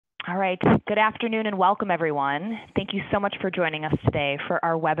All right. Good afternoon and welcome, everyone. Thank you so much for joining us today for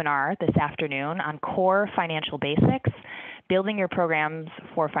our webinar this afternoon on Core Financial Basics, Building Your Programs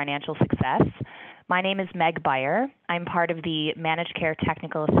for Financial Success. My name is Meg Beyer. I'm part of the Managed Care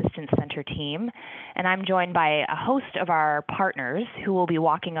Technical Assistance Center team, and I'm joined by a host of our partners who will be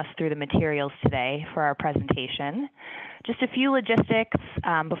walking us through the materials today for our presentation. Just a few logistics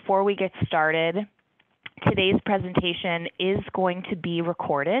before we get started. Today's presentation is going to be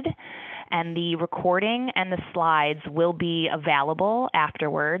recorded, and the recording and the slides will be available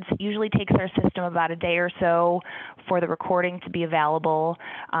afterwards. It usually takes our system about a day or so for the recording to be available,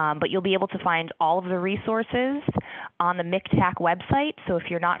 but you'll be able to find all of the resources on the MCTAC website. So if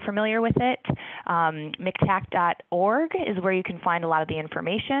you're not familiar with it, mctac.org is where you can find a lot of the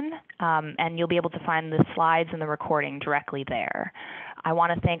information, and you'll be able to find the slides and the recording directly there. I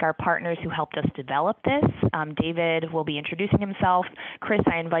want to thank our partners who helped us develop this. David will be introducing himself. Chris,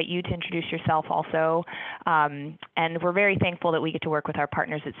 I invite you to introduce yourself also. And we're very thankful that we get to work with our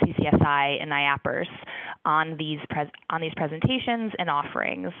partners at CCSI and IAPRS on these presentations and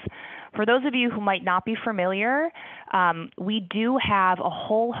offerings. For those of you who might not be familiar, we do have a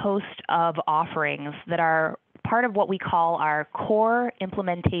whole host of offerings that are part of what we call our core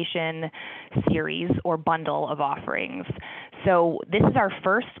implementation series or bundle of offerings. So this is our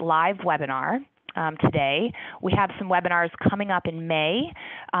first live webinar today. We have some webinars coming up in May.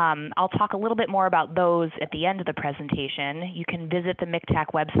 I'll talk a little bit more about those at the end of the presentation. You can visit the MCTAC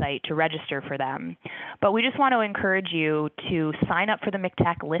website to register for them. But we just want to encourage you to sign up for the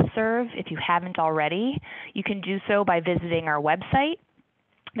MCTAC listserv if you haven't already. You can do so by visiting our website.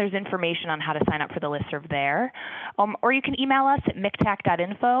 There's information on how to sign up for the listserv there. Or you can email us at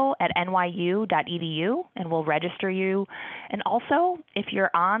mctac.info@nyu.edu, and we'll register you. And also, if you're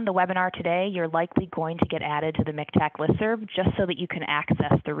on the webinar today, you're likely going to get added to the MCTAC listserv just so that you can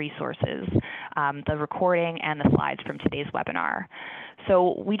access the resources, the recording and the slides from today's webinar.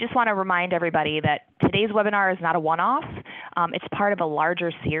 So we just want to remind everybody that today's webinar is not a one-off. It's part of a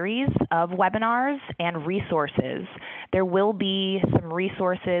larger series of webinars and resources. There will be some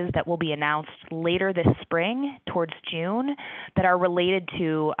resources that will be announced later this spring, towards June, that are related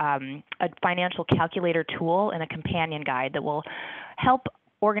to a financial calculator tool and a companion guide that will help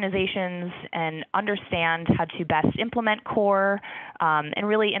organizations and understand how to best implement CORE and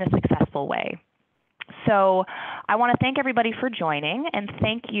really in a successful way. So I want to thank everybody for joining, and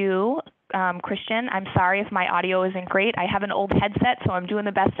thank you, Christian. I'm sorry if my audio isn't great. I have an old headset, so I'm doing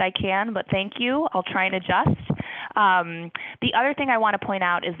the best I can, but thank you. I'll try and adjust. The other thing I want to point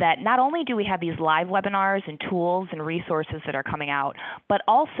out is that not only do we have these live webinars and tools and resources that are coming out, but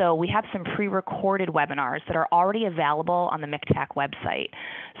also we have some pre-recorded webinars that are already available on the MCTAC website.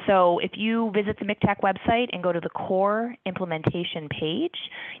 So if you visit the MCTAC website and go to the core implementation page,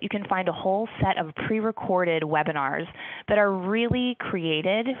 you can find a whole set of pre-recorded webinars that are really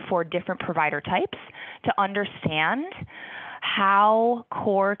created for different provider types to understand how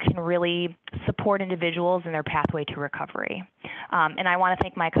CORE can really support individuals in their pathway to recovery. And I want to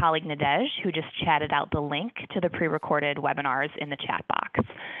thank my colleague Nadej, who just chatted out the link to the pre-recorded webinars in the chat box.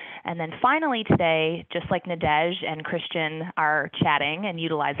 And then finally today, just like Nadej and Christian are chatting and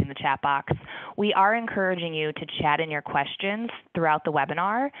utilizing the chat box, we are encouraging you to chat in your questions throughout the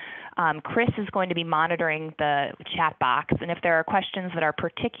webinar. Chris is going to be monitoring the chat box, and if there are questions that are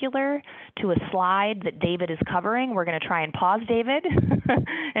particular to a slide that David is covering, we're going to try and pause David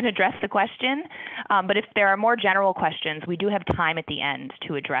and address the question. But if there are more general questions, we do have time at the end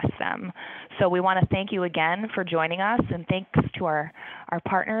to address them. So we want to thank you again for joining us, and thanks to our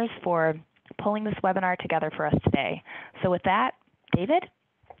partners for pulling this webinar together for us today. So with that, David,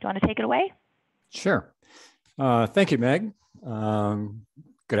 do you want to take it away? Sure. Thank you, Meg.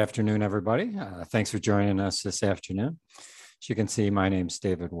 Good afternoon, everybody. Thanks for joining us this afternoon. As you can see, my name is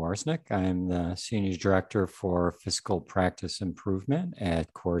David Wawrzynek. I'm the Senior Director for Fiscal Practice Improvement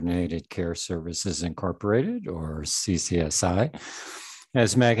at Coordinated Care Services Incorporated, or CCSI.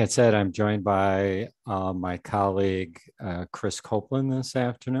 As Meg had said, I'm joined by my colleague, Chris Copeland, this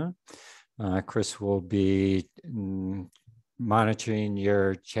afternoon. Chris will be monitoring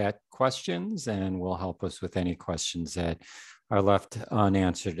your chat questions and will help us with any questions that are left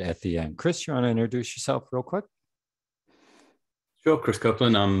unanswered at the end. Chris, you want to introduce yourself real quick? Sure, Chris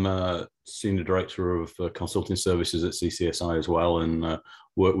Copeland. I'm Senior Director of Consulting Services at CCSI as well, and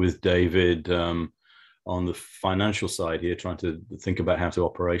work with David on the financial side here, trying to think about how to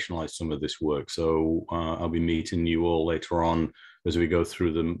operationalize some of this work. So I'll be meeting you all later on as we go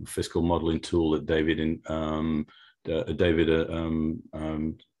through the fiscal modeling tool that David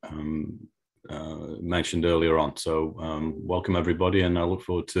mentioned earlier on. So welcome everybody, and I look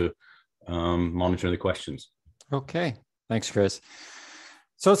forward to monitoring the questions. Okay, thanks, Chris.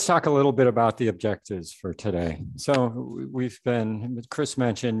 So let's talk a little bit about the objectives for today. So Chris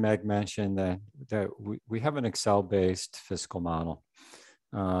mentioned, Meg mentioned that we have an Excel-based fiscal model.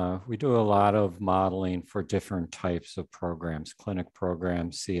 We do a lot of modeling for different types of programs, clinic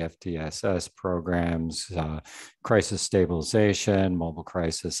programs, CFDSS programs, crisis stabilization, mobile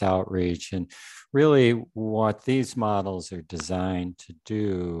crisis outreach. And really what these models are designed to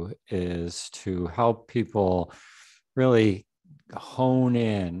do is to help people really hone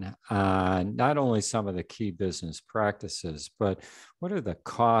in on not only some of the key business practices, but what are the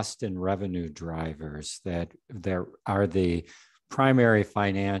cost and revenue drivers that there are the primary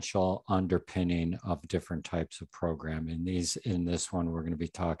financial underpinning of different types of program. In this one, we're going to be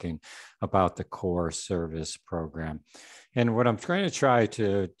talking about the core service program. And what I'm going to try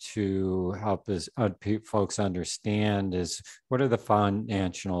to help folks understand is what are the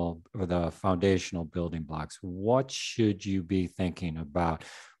foundational building blocks? What should you be thinking about?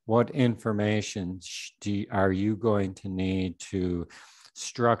 What information are you going to need to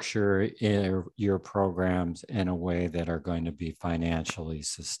structure your programs in a way that are going to be financially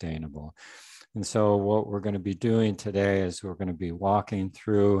sustainable? And so what we're going to be doing today is we're going to be walking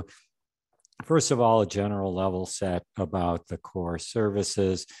through, first of all, a general level set about the core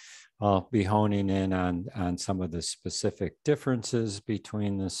services. I'll be honing in on some of the specific differences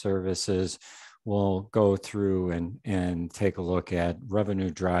between the services. We'll go through and take a look at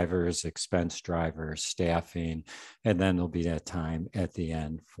revenue drivers, expense drivers, staffing, and then there'll be that time at the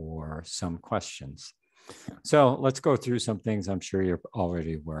end for some questions. So let's go through some things I'm sure you're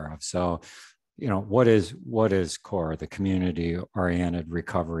already aware of. So, what is CORE, the Community-Oriented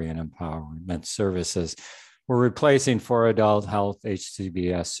Recovery and Empowerment Services? We're replacing for adult health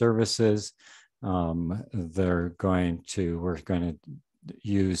HCBS services. We're going to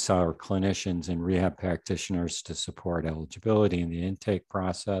use our clinicians and rehab practitioners to support eligibility in the intake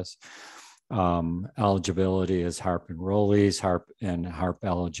process. Eligibility is HARP enrollees, HARP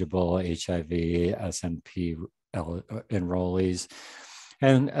eligible HIV, SMP enrollees.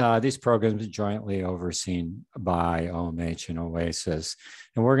 And these programs are jointly overseen by OMH and OASIS.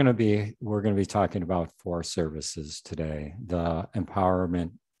 And we're going to be talking about 4 services today: the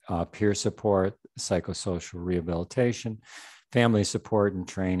empowerment, peer support, psychosocial rehabilitation, family support and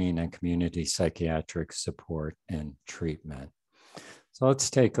training, and community psychiatric support and treatment. So let's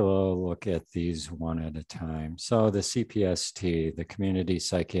take a look at these one at a time. So the CPST, the Community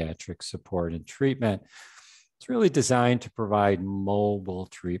Psychiatric Support and Treatment, it's really designed to provide mobile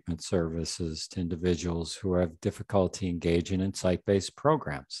treatment services to individuals who have difficulty engaging in psych-based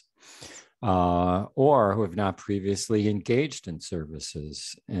programs, or who have not previously engaged in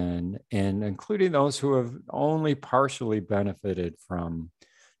services, and including those who have only partially benefited from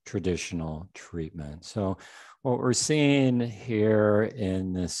traditional treatment. So what we're seeing here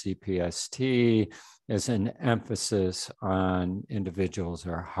in the CPST is an emphasis on individuals who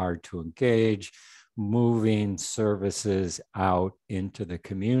are hard to engage, moving services out into the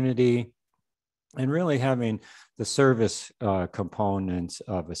community, and really having the service components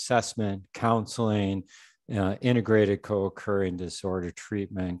of assessment, counseling, integrated co-occurring disorder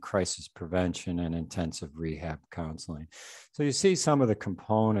treatment, crisis prevention, and intensive rehab counseling. So you see some of the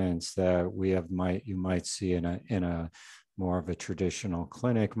components that you might see in a more of a traditional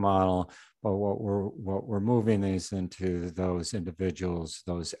clinic model, but what we're moving these into those individuals,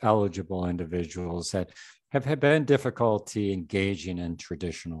 those eligible individuals that have had difficulty engaging in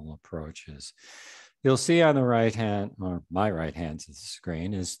traditional approaches. You'll see on the right hand, or my right hand of the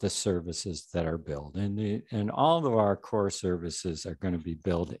screen, is the services that are billed. And all of our core services are going to be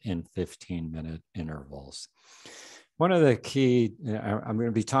billed in 15-minute intervals. One of the key, I'm going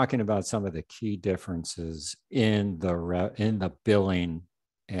to be talking about some of the key differences in the billing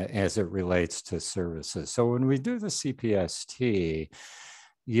as it relates to services. So when we do the CPST,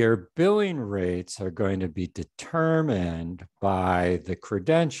 your billing rates are going to be determined by the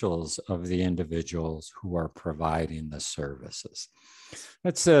credentials of the individuals who are providing the services.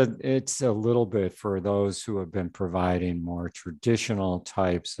 It's a little bit for those who have been providing more traditional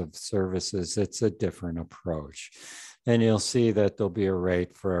types of services. It's a different approach. And you'll see that there'll be a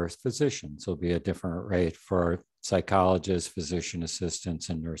rate for physicians. There'll be a different rate for psychologists, physician assistants,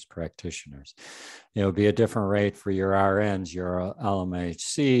 and nurse practitioners. It'll be a different rate for your RNs, your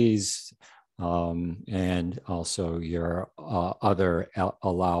LMHCs, and also your other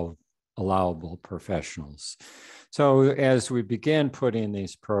allowed allowable professionals. So as we begin putting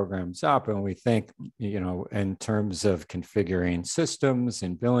these programs up, and we think, in terms of configuring systems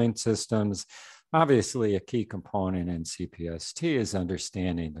and billing systems, obviously a key component in CPST is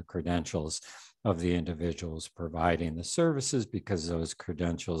understanding the credentials of the individuals providing the services, because those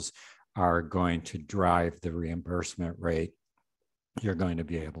credentials are going to drive the reimbursement rate you're going to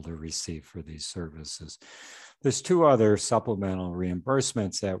be able to receive for these services. There's two other supplemental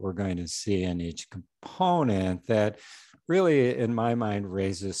reimbursements that we're going to see in each component that really, in my mind,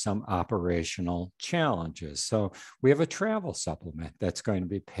 raises some operational challenges. So we have a travel supplement that's going to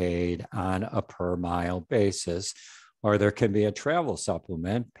be paid on a per mile basis, or there can be a travel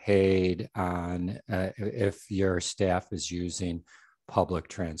supplement paid on if your staff is using public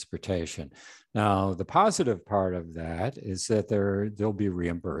transportation. Now, the positive part of that is that there'll be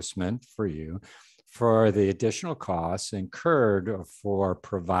reimbursement for you for the additional costs incurred for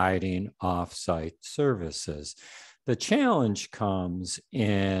providing off-site services. The challenge comes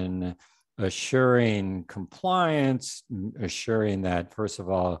in assuring compliance, assuring that, first of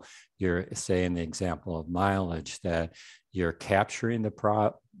all, you're, say in the example of mileage, that you're capturing the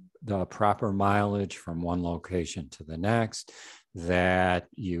proper mileage from one location to the next, that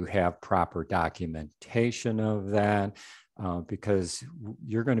you have proper documentation of that, because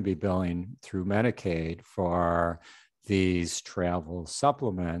you're going to be billing through Medicaid for these travel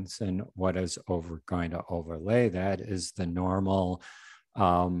supplements. And what is going to overlay that is the normal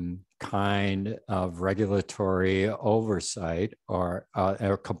kind of regulatory oversight or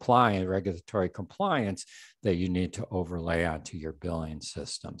regulatory compliance that you need to overlay onto your billing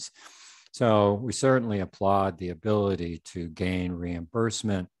systems. So we certainly applaud the ability to gain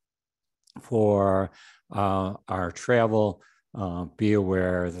reimbursement for our travel. Be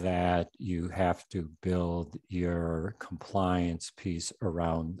aware that you have to build your compliance piece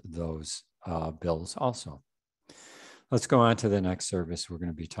around those bills also. Let's go on to the next service we're going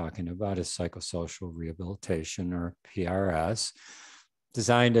to be talking about is psychosocial rehabilitation, or PRS,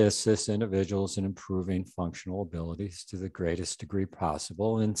 designed to assist individuals in improving functional abilities to the greatest degree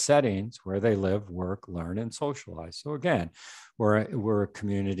possible in settings where they live, work, learn, and socialize. So again, we're a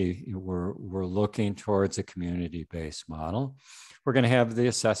community, we're looking towards a community-based model. We're going to have the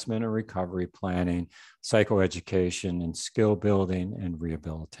assessment and recovery planning, psychoeducation, and skill building, and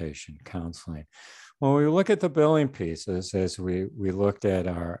rehabilitation counseling. When we look at the billing pieces, as we looked at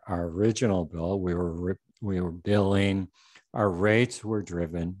our original bill, we were billing. Our rates were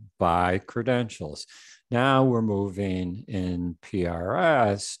driven by credentials. Now we're moving in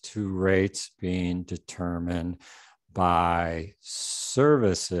PRS to rates being determined by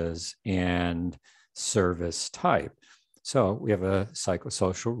services and service type. So we have a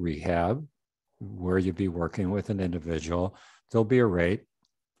psychosocial rehab where you'd be working with an individual. There'll be a rate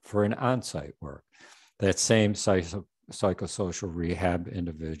for an on-site work. That same psychosocial rehab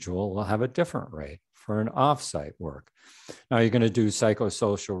individual will have a different rate for an off-site work. Now you're going to do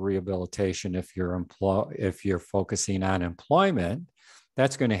psychosocial rehabilitation if you're focusing on employment.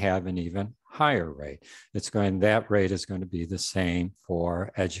 That's going to have an even higher rate. That rate is going to be the same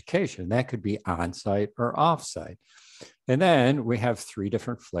for education. That could be on-site or off-site. And then we have 3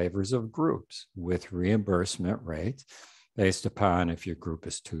 different flavors of groups with reimbursement rates based upon if your group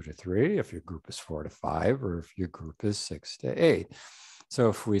is 2 to 3, if your group is 4 to 5, or if your group is 6 to 8. So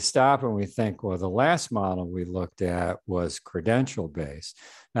if we stop and we think, well, the last model we looked at was credential-based.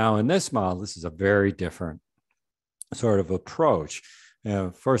 Now in this model, this is a very different sort of approach.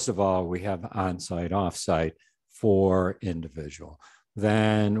 First of all, we have on-site, off-site for individual.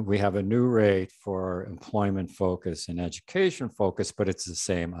 Then we have a new rate for employment focus and education focus, but it's the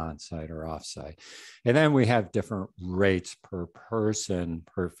same on-site or off-site. And then we have different rates per person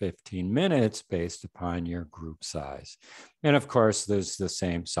per 15 minutes based upon your group size. And of course, there's the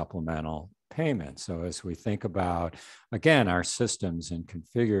same supplemental payment. So as we think about, again, our systems and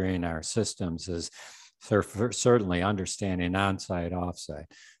configuring our systems is certainly understanding on-site, off-site.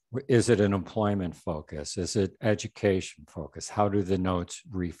 Is it an employment focus? Is it education focus? How do the notes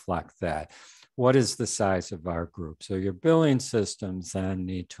reflect that? What is the size of our group? So your billing systems then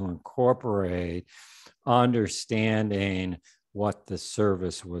need to incorporate understanding what the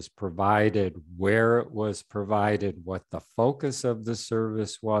service was provided, where it was provided, what the focus of the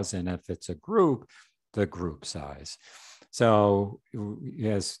service was, and if it's a group, the group size. So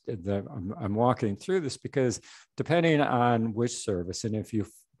yes, I'm walking through this because depending on which service, and if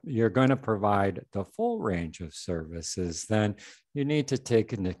you're going to provide the full range of services, then you need to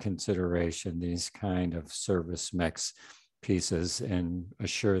take into consideration these kind of service mix pieces and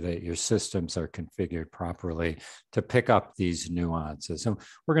assure that your systems are configured properly to pick up these nuances. So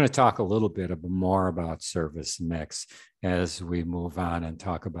we're going to talk a little bit more about service mix as we move on and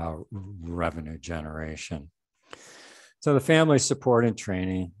talk about revenue generation. So the family support and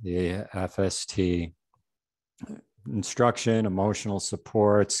training, the FST, instruction, emotional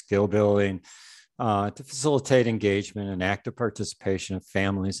support, skill building, to facilitate engagement and active participation of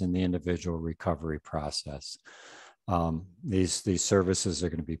families in the individual recovery process. These services are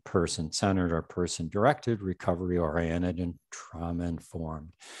going to be person-centered or person-directed, recovery-oriented, and trauma-informed.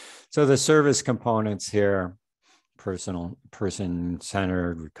 So the service components here: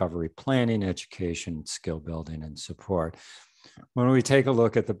 person-centered recovery planning, education, skill building, and support. When we take a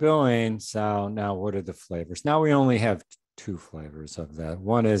look at the billing, so now what are the flavors? Now we only have two flavors of that.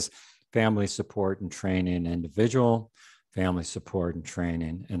 One is family support and training individual, family support and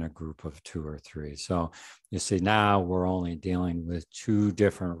training in a group of 2 or 3. So you see now we're only dealing with 2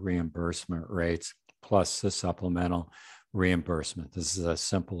 different reimbursement rates plus the supplemental reimbursement. This is a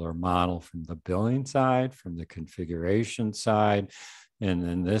simpler model from the billing side, from the configuration side. And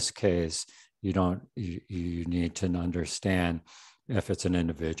in this case, you need to understand if it's an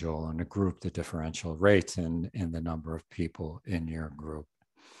individual and a group, the differential rates and the number of people in your group.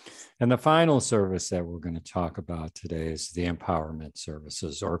 And the final service that we're going to talk about today is the empowerment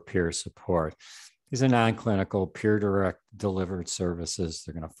services or peer support. These are non-clinical, peer direct delivered services.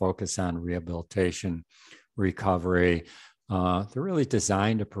 They're going to focus on rehabilitation, recovery. They're really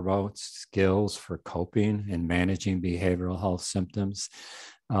designed to promote skills for coping and managing behavioral health symptoms,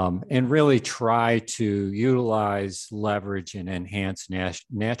 and really try to utilize, leverage, and enhance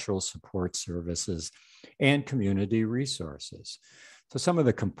natural support services and community resources. So some of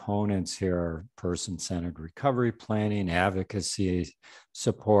the components here are person-centered recovery planning, advocacy,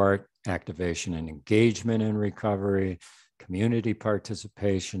 support, activation and engagement in recovery, community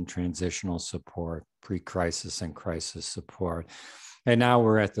participation, transitional support, pre-crisis and crisis support. And now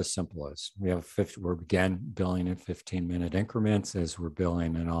we're at the simplest. We're again billing in 15-minute increments as we're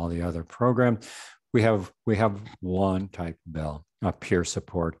billing in all the other programs. We have one type of bill, a peer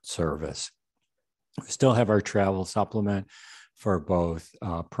support service. We still have our travel supplement for both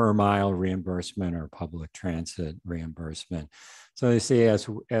per mile reimbursement or public transit reimbursement. So you see,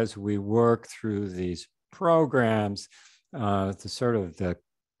 as we work through these programs, the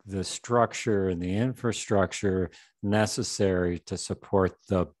structure and the infrastructure necessary to support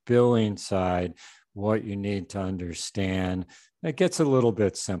the billing side, what you need to understand, it gets a little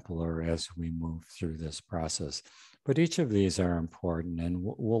bit simpler as we move through this process. But each of these are important, and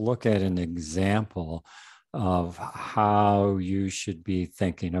we'll look at an example of how you should be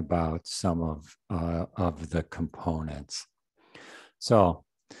thinking about some of the components. So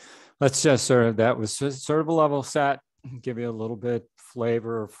let's just that was sort of a level set, give you a little bit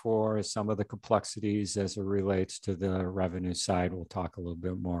flavor for some of the complexities as it relates to the revenue side. We'll talk a little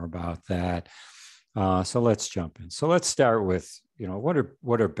bit more about that. So let's jump in. So let's start with,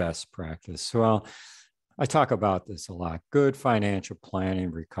 what are best practice? Well, I talk about this a lot. Good financial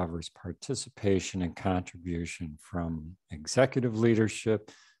planning recovers participation and contribution from executive leadership,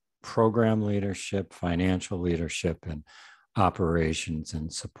 program leadership, financial leadership, and operations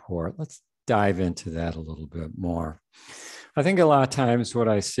and support. Let's dive into that a little bit more. I think a lot of times what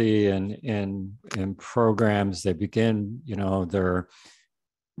I see in programs, they begin, they're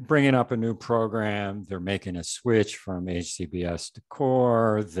bringing up a new program, they're making a switch from HCBS to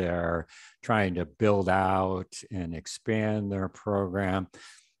core, they're trying to build out and expand their program.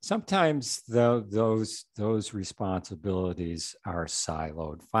 Sometimes those responsibilities are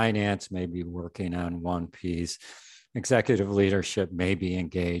siloed. Finance may be working on one piece, executive leadership may be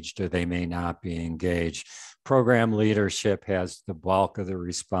engaged or they may not be engaged. Program leadership has the bulk of the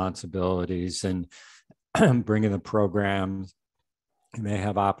responsibilities and bringing the program. You may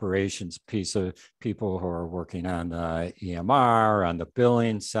have operations piece of people who are working on the EMR, on the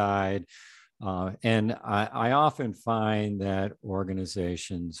billing side. And I often find that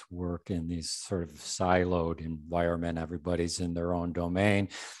organizations work in these sort of siloed environment. Everybody's in their own domain,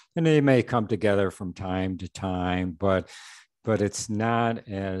 and they may come together from time to time, but it's not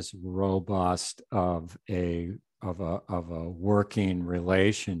as robust of a working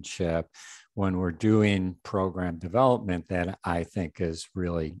relationship when we're doing program development that I think is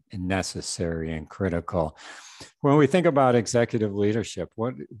really necessary and critical. When we think about executive leadership,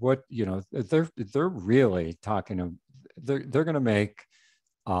 they're really talking. They're going to make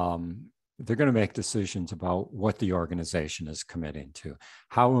they're going to make decisions about what the organization is committing to.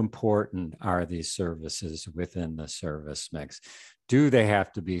 How important are these services within the service mix? Do they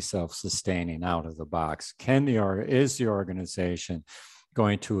have to be self-sustaining out of the box? Is the organization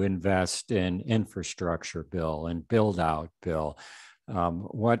going to invest in infrastructure bill and build out bill?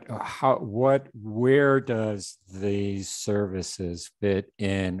 Where does these services fit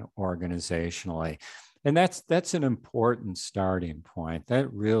in organizationally? And that's an important starting point.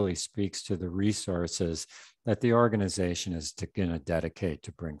 That really speaks to the resources that the organization is going to dedicate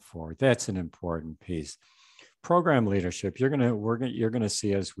to bring forward. That's an important piece. Program leadership, you're going to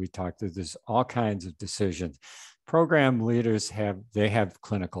see as we talk through this all kinds of decisions. Program leaders have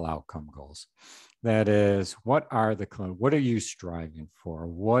clinical outcome goals. That is, what are you striving for?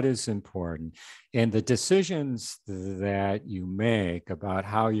 What is important? And the decisions that you make about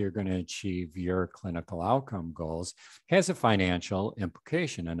how you're going to achieve your clinical outcome goals has a financial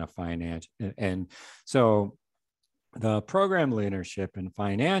implication and so the program leadership and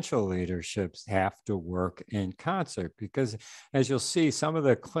financial leaderships have to work in concert, because as you'll see, some of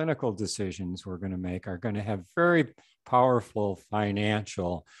the clinical decisions we're going to make are going to have very powerful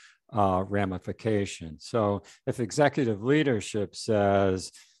financial ramifications. So if executive leadership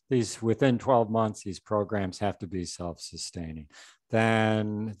says within 12 months, these programs have to be self-sustaining,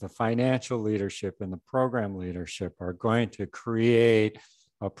 then the financial leadership and the program leadership are going to create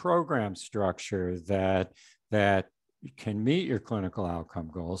a program structure that can meet your clinical outcome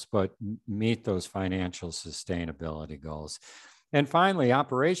goals, but meet those financial sustainability goals. And finally,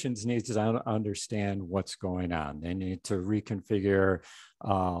 operations needs to understand what's going on. They need to reconfigure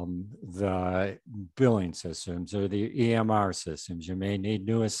the billing systems or the EMR systems. You may need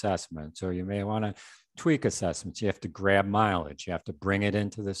new assessments, or you may want to tweak assessments. You have to grab mileage. You have to bring it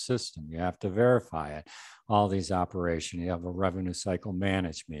into the system. You have to verify it. All these operations. You have a revenue cycle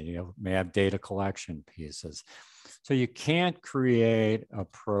management. You may have data collection pieces. So you can't create a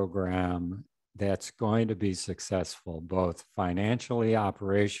program that's going to be successful both financially,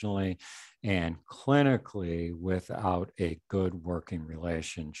 operationally, and clinically without a good working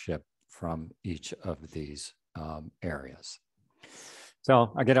relationship from each of these areas.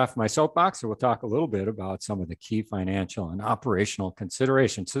 So I get off my soapbox, so we'll talk a little bit about some of the key financial and operational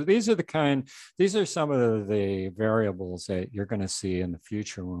considerations. So these are some of the variables that you're going to see in the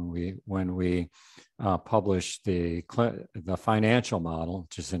future when we publish the financial model,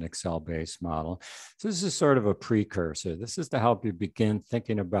 which is an Excel-based model. So this is sort of a precursor. This is to help you begin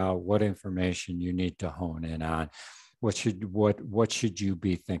thinking about what information you need to hone in on. What should you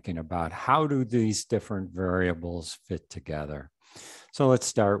be thinking about? How do these different variables fit together? So let's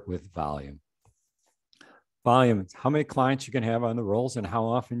start with volume. Volume, how many clients you can have on the rolls and how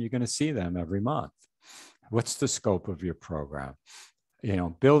often you're going to see them every month. What's the scope of your program?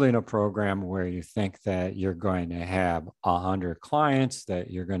 Building a program where you think that you're going to have 100 clients, that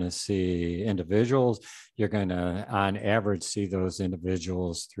you're going to see individuals, you're going to, on average, see those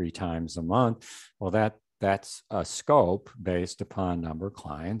individuals 3 times a month. Well, that's a scope based upon number of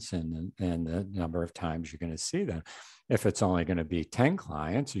clients and the number of times you're going to see them. If it's only going to be 10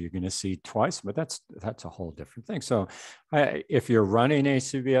 clients, you're going to see twice, but that's a whole different thing. So if you're running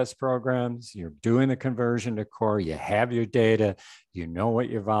ACVS programs, you're doing the conversion to core, you have your data, you know what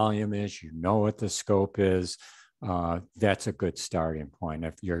your volume is, you know what the scope is, that's a good starting point.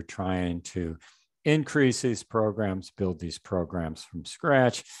 If you're trying to increase these programs, build these programs from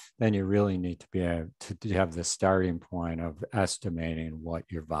scratch, then you really need to be able to have the starting point of estimating what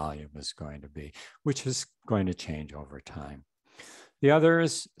your volume is going to be, which is going to change over time. The other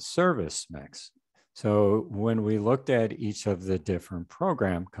is service mix. So when we looked at each of the different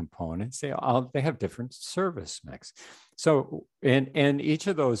program components, they have different service mix. So and each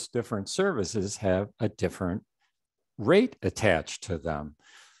of those different services have a different rate attached to them.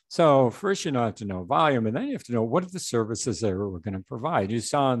 So first, you have to know volume, and then you have to know what are the services that we're going to provide. You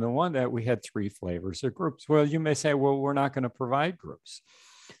saw in the one that we had 3 flavors of groups. Well, you may say, well, we're not going to provide groups.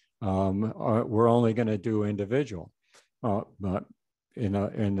 We're only going to do individual. But in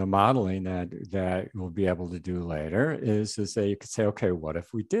the modeling that we'll be able to do later is that you could say, okay, what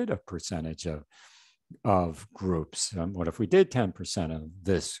if we did a percentage of groups? What if we did 10% of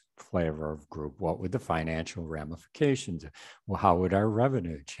this flavor of group? What would the financial ramifications? Well, how would our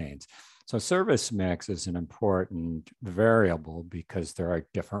revenue change? So service mix is an important variable because there are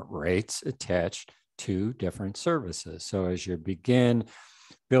different rates attached to different services. So as you begin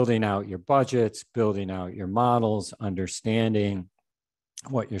building out your budgets, building out your models, understanding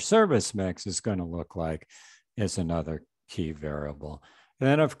what your service mix is going to look like is another key variable. And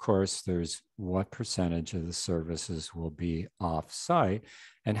then, of course, there's what percentage of the services will be off-site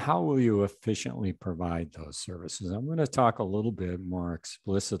and how will you efficiently provide those services. I'm going to talk a little bit more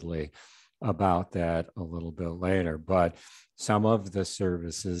explicitly about that a little bit later, but some of the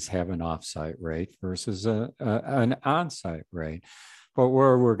services have an off-site rate versus an on-site rate. But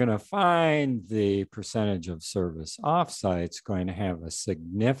where we're going to find the percentage of service off-site is going to have a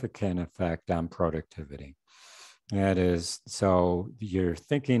significant effect on productivity. That is, so you're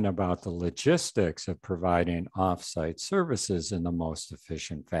thinking about the logistics of providing off-site services in the most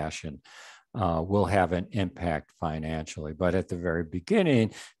efficient fashion will have an impact financially. But at the very beginning,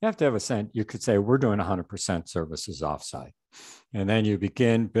 you have to have a sense, you could say, we're doing 100% services off-site. And then you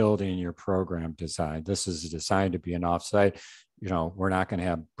begin building your program design. This is designed to be an off-site. You know, we're not going to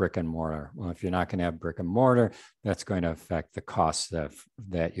have brick and mortar. Well, if you're not going to have brick and mortar, that's going to affect the costs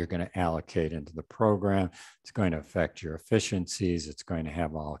that you're going to allocate into the program. It's going to affect your efficiencies. It's going to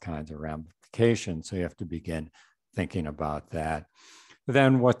have all kinds of ramifications. So you have to begin thinking about that. But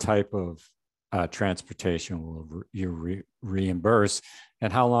then what type of transportation will you reimburse,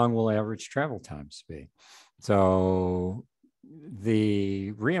 and how long will average travel times be? So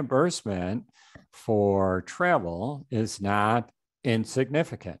the reimbursement for travel is not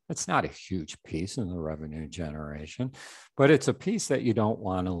insignificant. It's not a huge piece in the revenue generation, but it's a piece that you don't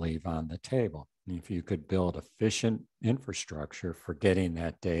want to leave on the table. If you could build efficient infrastructure for getting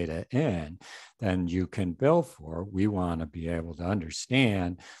that data in, then you can bill for. We want to be able to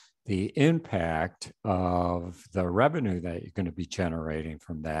understand the impact of the revenue that you're going to be generating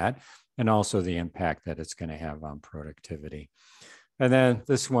from that, and also the impact that it's going to have on productivity. And then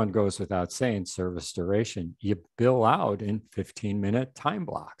this one goes without saying, service duration. You bill out in 15-minute time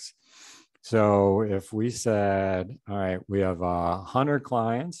blocks. So if we said, all right, we have 100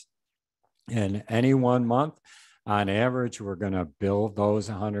 clients in any 1 month, on average, we're going to bill those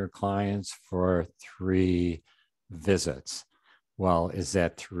 100 clients for 3 visits. Well, is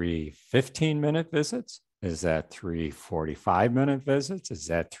that 3 15-minute visits? Is that 3 45-minute visits? Is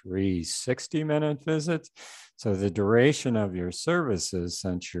that 3 60-minute visits? So the duration of your services,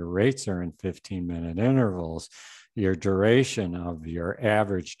 since your rates are in 15-minute intervals, your duration of your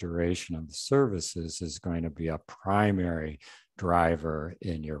average duration of the services is going to be a primary driver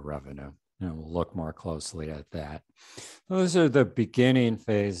in your revenue. And we'll look more closely at that. Those are the beginning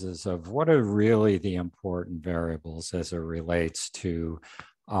phases of what are really the important variables as it relates to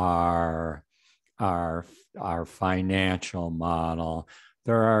our financial model.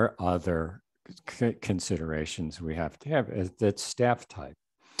 There are other considerations we have to have. That's staff type.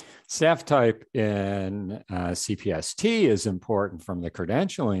 Staff type in CPST is important from the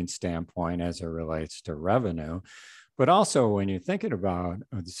credentialing standpoint as it relates to revenue. But also when you're thinking about,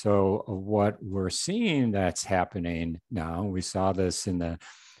 so what we're seeing that's happening now, we saw this in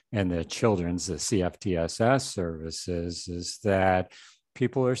the children's, the CFTSS services, is that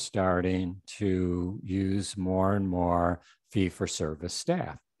people are starting to use more and more fee-for-service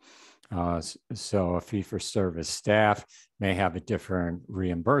staff. So a fee-for-service staff may have a different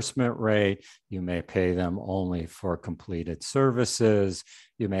reimbursement rate. You may pay them only for completed services.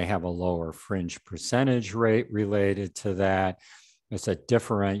 You may have a lower fringe percentage rate related to that.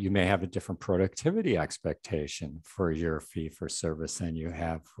 You may have a different productivity expectation for your fee-for-service than you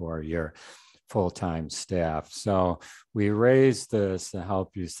have for your full-time staff. So we raise this to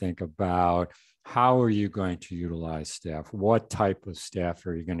help you think about, how are you going to utilize staff? What type of staff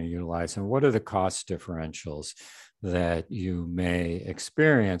are you going to utilize? And what are the cost differentials that you may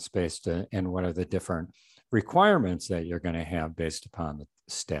experience and what are the different requirements that you're going to have based upon the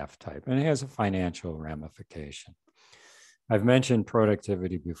staff type? And it has a financial ramification. I've mentioned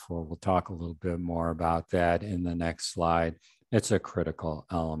productivity before. We'll talk a little bit more about that in the next slide. It's a critical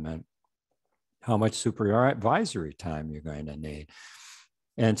element. How much supervisory time you're going to need.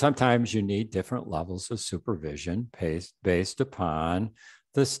 And sometimes you need different levels of supervision based upon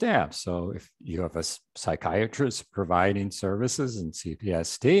the staff. So if you have a psychiatrist providing services in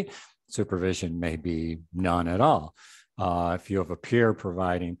CPST, supervision may be none at all. If you have a peer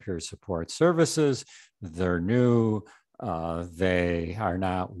providing peer support services, they're new, they are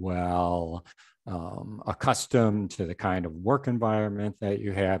not well accustomed to the kind of work environment that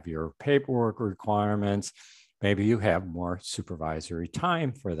you have, your paperwork requirements. Maybe you have more supervisory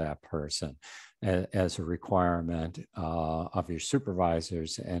time for that person as a requirement of your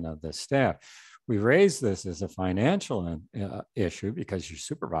supervisors and of the staff. We raise this as a financial issue because your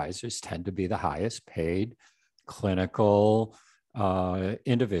supervisors tend to be the highest paid clinical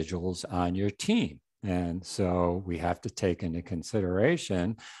individuals on your team. And so we have to take into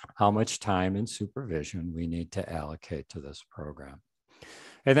consideration how much time and supervision we need to allocate to this program.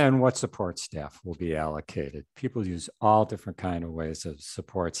 And then what support staff will be allocated. People use all different kind of ways of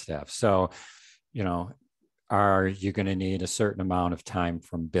support staff. So, are you going to need a certain amount of time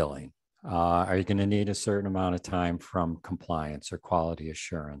from billing? Are you going to need a certain amount of time from compliance or quality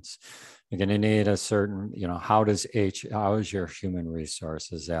assurance? You're going to need a certain, how is your human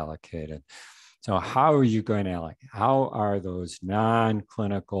resources allocated? So how are you going to allocate? How are those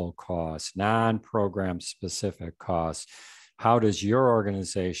non-clinical costs, non-program specific costs? How does your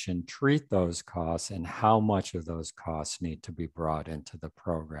organization treat those costs, and how much of those costs need to be brought into the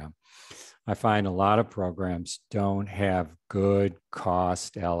program? I find a lot of programs don't have good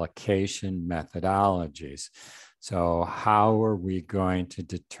cost allocation methodologies. So how are we going to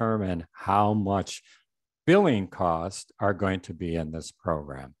determine how much billing costs are going to be in this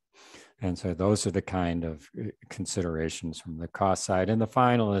program? And so those are the kind of considerations from the cost side. And the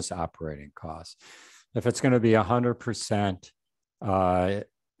final is operating costs. If it's going to be 100%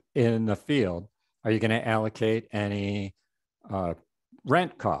 in the field, are you going to allocate any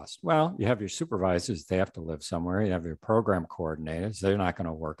rent cost? Well, you have your supervisors, they have to live somewhere. You have your program coordinators, they're not going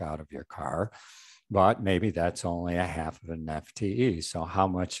to work out of your car, but maybe that's only a half of an FTE. So how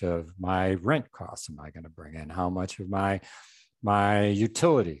much of my rent costs am I going to bring in? How much of my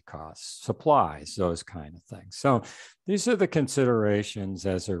utility costs, supplies, those kind of things. So these are the considerations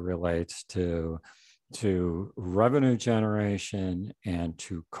as it relates to revenue generation and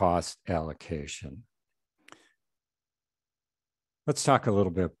to cost allocation. Let's talk a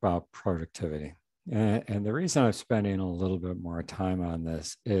little bit about productivity. And the reason I'm spending a little bit more time on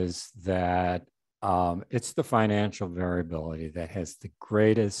this is that it's the financial variability that has the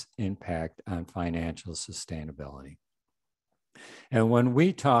greatest impact on financial sustainability. And when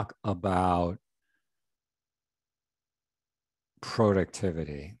we talk about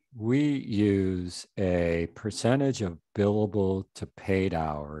productivity, we use a percentage of billable to paid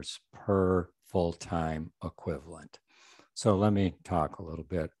hours per full-time equivalent. So let me talk a little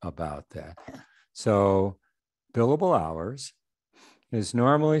bit about that. So billable hours is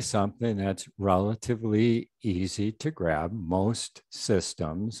normally something that's relatively easy to grab. Most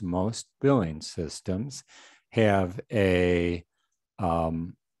systems, most billing systems have a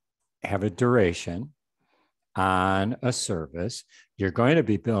duration on a service. You're going to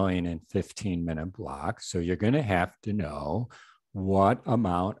be billing in 15-minute blocks. So you're going to have to know what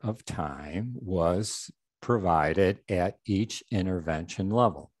amount of time was provided at each intervention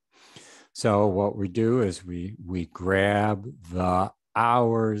level. So what we do is we grab the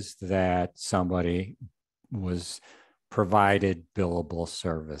hours that somebody was provided billable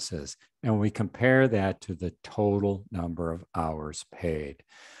services, and we compare that to the total number of hours paid.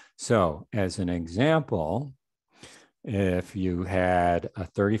 So as an example, if you had a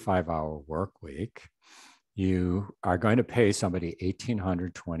 35-hour work week, you are going to pay somebody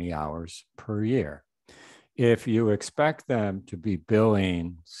 1,820 hours per year. If you expect them to be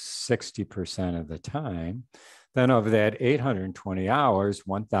billing 60% of the time, then of that 820 hours,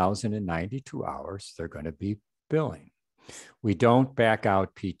 1,092 hours, they're going to be billing. We don't back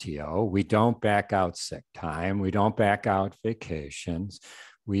out PTO. We don't back out sick time. We don't back out vacations.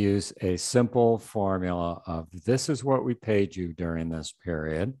 We use a simple formula of this is what we paid you during this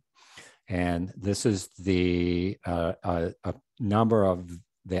period. And this is the number of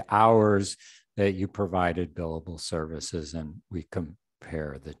the hours that you provided billable services, and we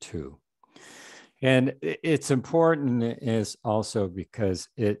compare the two. And it's important is also because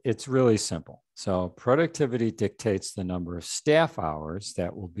it's really simple. So productivity dictates the number of staff hours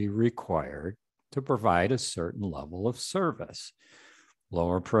that will be required to provide a certain level of service.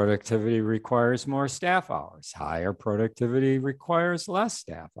 Lower productivity requires more staff hours. Higher productivity requires less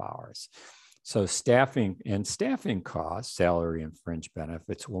staff hours. So staffing costs, salary and fringe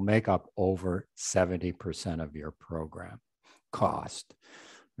benefits, will make up over 70% of your program cost.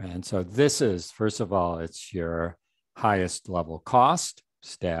 And so this is, first of all, it's your highest level cost,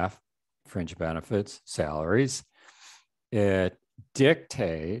 staff, fringe benefits, salaries. It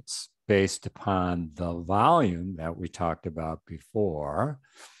dictates, based upon the volume that we talked about before,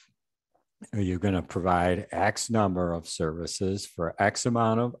 you're going to provide X number of services for X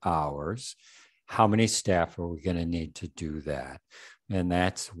amount of hours. How many staff are we going to need to do that? And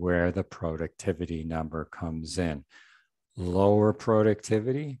that's where the productivity number comes in. Lower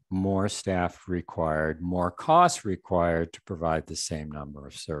productivity, more staff required, more costs required to provide the same number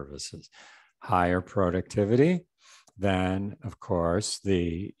of services. Higher productivity, then of course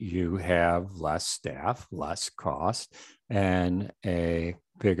you have less staff, less cost, and a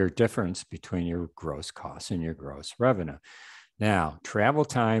bigger difference between your gross costs and your gross revenue. Now, travel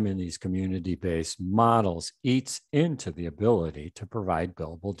time in these community-based models eats into the ability to provide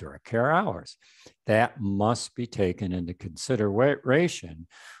billable direct care hours. That must be taken into consideration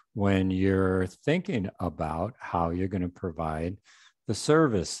when you're thinking about how you're going to provide the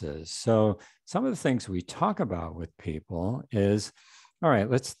services. So some of the things we talk about with people is, all right,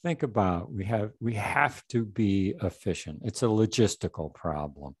 let's think about, we have to be efficient. It's a logistical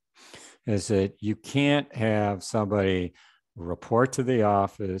problem. Is that you can't have somebody report to the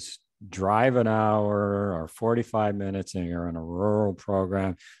office, drive an hour or 45 minutes, and you're in a rural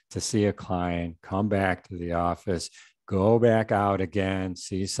program to see a client, come back to the office, go back out again,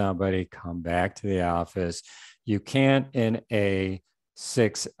 see somebody, come back to the office. You can't in a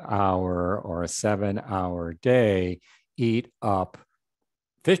 6-hour or a 7-hour day eat up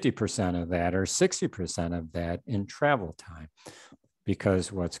 50% of that or 60% of that in travel time.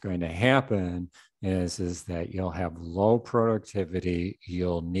 Because what's going to happen is that you'll have low productivity,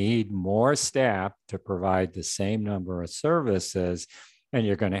 you'll need more staff to provide the same number of services, and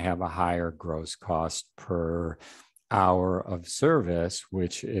you're going to have a higher gross cost per hour of service,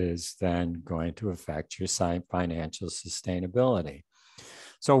 which is then going to affect your financial sustainability.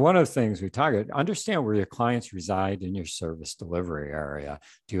 So one of the things we talk about, understand where your clients reside in your service delivery area.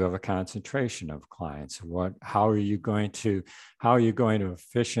 Do you have a concentration of clients? How are you going to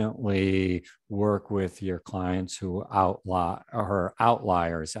efficiently work with your clients who are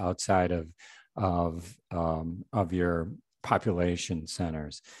outliers outside of your population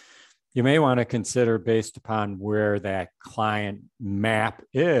centers? You may want to consider, based upon where that client map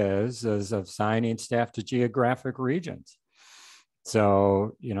is, as assigning staff to geographic regions.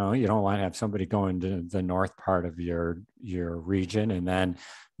 So, you don't want to have somebody going to the north part of your region and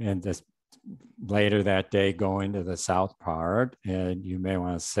this later that day going to the south part. And you may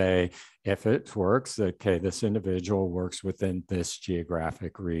want to say, if it works, okay, this individual works within this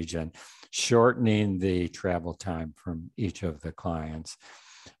geographic region, shortening the travel time from each of the clients.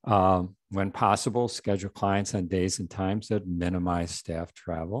 When possible, schedule clients on days and times that minimize staff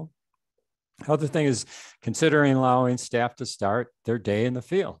travel. Other thing is considering allowing staff to start their day in the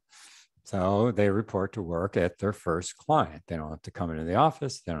field. So they report to work at their first client. They don't have to come into the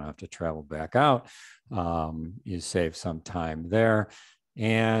office. They don't have to travel back out. You save some time there.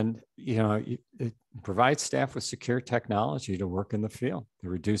 And, it provides staff with secure technology to work in the field, to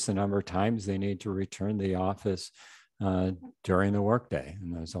reduce the number of times they need to return to the office during the workday.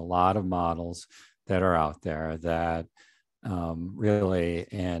 And there's a lot of models that are out there that really,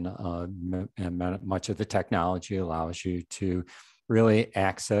 and much of the technology allows you to really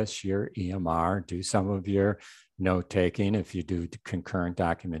access your EMR, do some of your note taking. If you do concurrent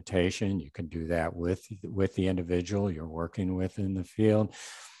documentation, you can do that with the individual you're working with in the field.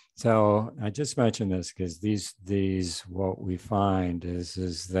 So I just mentioned this because these what we find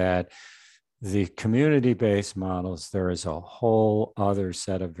is that the community-based models, there is a whole other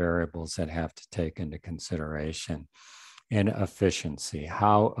set of variables that have to take into consideration. And efficiency.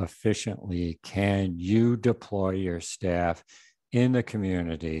 How efficiently can you deploy your staff in the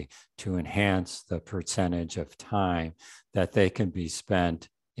community to enhance the percentage of time that they can be spent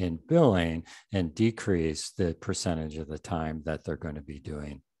in billing and decrease the percentage of the time that they're going to be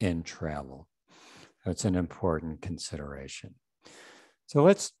doing in travel? That's an important consideration. So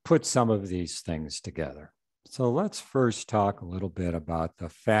let's put some of these things together. So let's first talk a little bit about the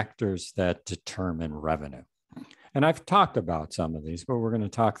factors that determine revenue. And I've talked about some of these, but we're going to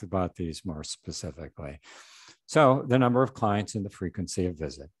talk about these more specifically. So the number of clients and the frequency of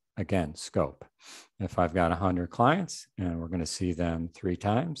visit. Again, scope. If I've got 100 clients and we're going to see them 3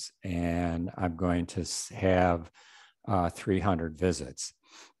 times, and I'm going to have 300 visits.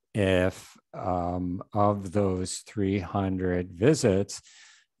 If of those 300 visits,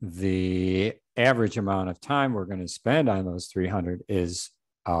 the average amount of time we're going to spend on those 300 is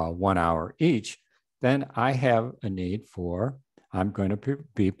 1 hour each, then I have a need for, I'm going to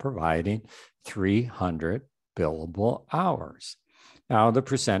be providing 300 billable hours. Now, the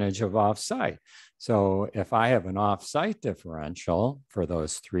percentage of offsite. So if I have an offsite differential for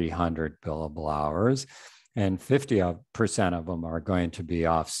those 300 billable hours, and 50% of them are going to be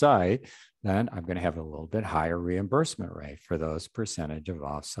offsite, then I'm going to have a little bit higher reimbursement rate for those percentage of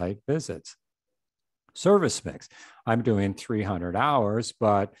offsite visits. Service mix. I'm doing 300 hours,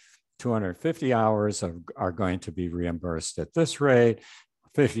 but 250 hours are going to be reimbursed at this rate.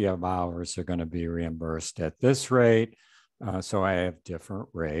 50 of hours are going to be reimbursed at this rate. So I have different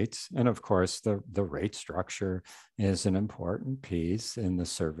rates. And of course, the rate structure is an important piece in the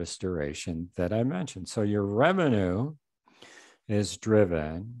service duration that I mentioned. So your revenue is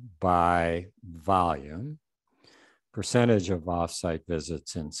driven by volume, percentage of offsite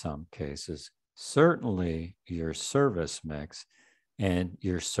visits in some cases, certainly your service mix, and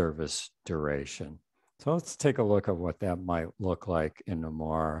your service duration. So let's take a look at what that might look like in a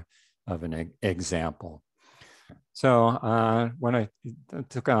more of an example. So when I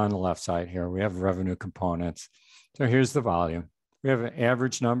took on the left side here, we have revenue components. So here's the volume. We have an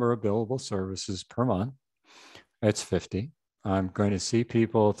average number of billable services per month. It's 50. I'm going to see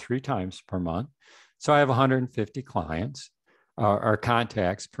people 3 times per month. So I have 150 clients or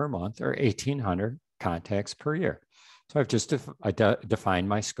contacts per month, or 1,800 contacts per year. So I've just defined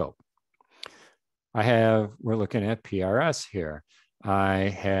my scope. We're looking at PRS here. I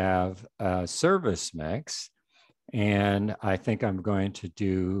have a service mix, and I think I'm going to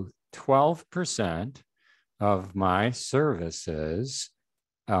do 12% of my services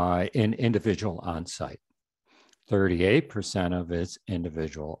in individual on-site. 38% of it's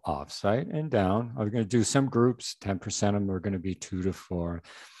individual offsite and down. I'm going to do some groups. 10% of them are going to be 2 to 4.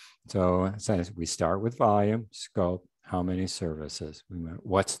 So we start with volume, scope, how many services.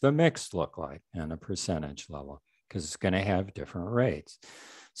 What's the mix look like on a percentage level? Because it's going to have different rates.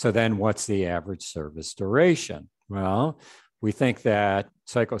 So then what's the average service duration? Well, we think that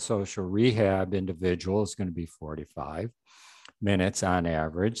psychosocial rehab individual is going to be 45 minutes on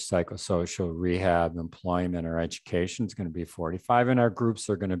average. Psychosocial rehab, employment, or education is going to be 45, and our groups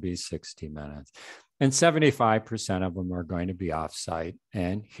are going to be 60 minutes. And 75% of them are going to be offsite.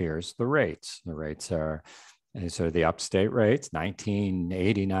 And here's the rates. The rates are, these are the upstate rates,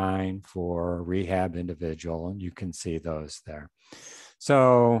 $19.89 for rehab individual, and you can see those there.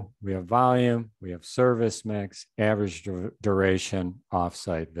 So we have volume, we have service mix, average duration,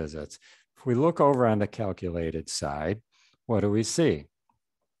 offsite visits. If we look over on the calculated side, what do we see?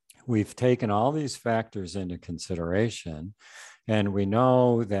 We've taken all these factors into consideration, and we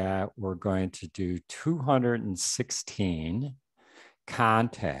know that we're going to do 216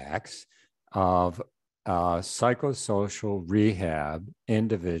 contacts of psychosocial rehab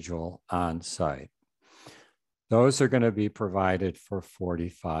individual on site. Those are going to be provided for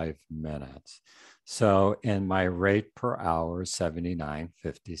 45 minutes. So, and my rate per hour is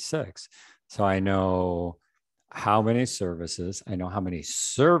 $79.56. So I know how many services, I know how many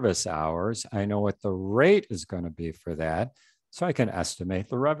service hours, I know what the rate is going to be for that. So I can estimate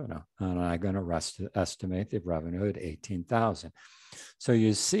the revenue, and I'm going to estimate the revenue at 18,000. So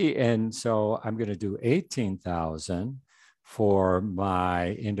you see, and so I'm going to do 18,000 for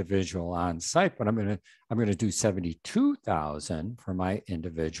my individual on site, but I'm going to do 72,000 for my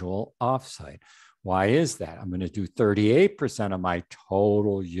individual offsite. Why is that? I'm going to do 38% of my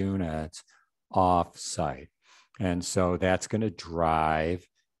total units offsite. And so that's going to drive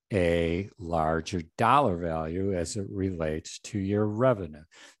a larger dollar value as it relates to your revenue.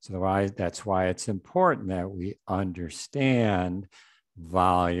 So that's why it's important that we understand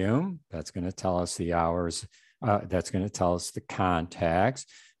volume. That's going to tell us the hours. That's going to tell us the contacts.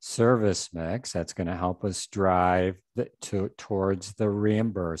 Service mix. That's going to help us drive towards the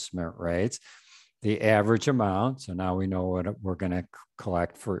reimbursement rates. The average amount. So now we know what we're going to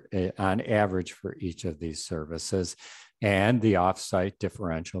collect for on average for each of these services, and the offsite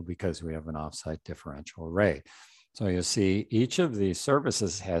differential, because we have an offsite differential rate. So you'll see each of these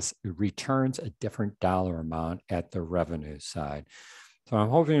services returns a different dollar amount at the revenue side. So I'm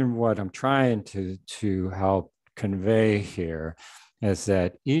hoping what I'm trying to help convey here is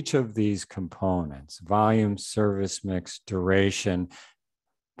that each of these components, volume, service mix, duration,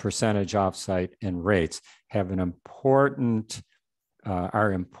 percentage offsite, and rates, have an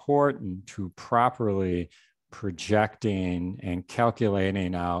are important to properly projecting and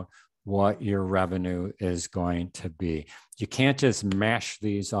calculating out what your revenue is going to be. You can't just mash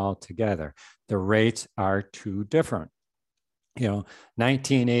these all together. The rates are too different. You know,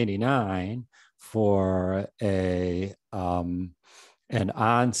 $19.89 for an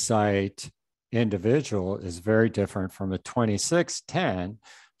on-site individual is very different from a $26.10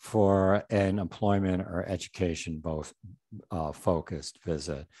 for an employment or education both focused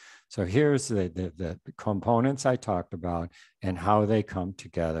visit. So here's the components I talked about and how they come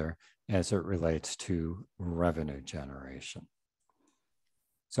together as it relates to revenue generation.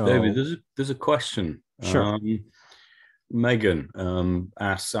 So David, there's a question. Sure. Megan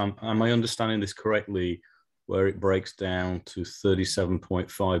asks, am I understanding this correctly, where it breaks down to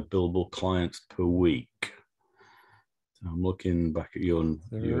 37.5 billable clients per week? So I'm looking back at your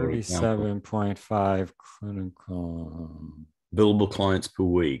 37.5 clinical billable clients per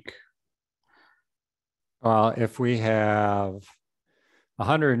week. Well, if we have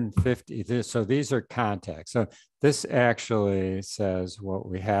 150, so these are contacts. So this actually says what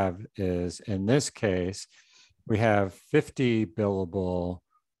we have is, in this case, we have 50 billable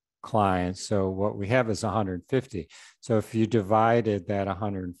clients. So what we have is 150. So if you divided that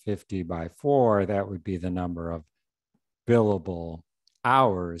 150 by 4, that would be the number of billable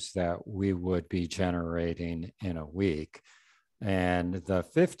hours that we would be generating in a week. And the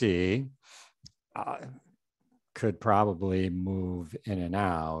 50 could probably move in and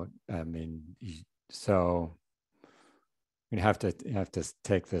out. I mean, so you have to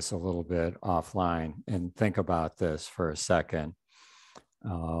take this a little bit offline and think about this for a second.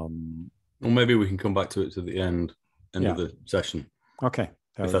 Well, maybe we can come back to it to the end of the session. Okay.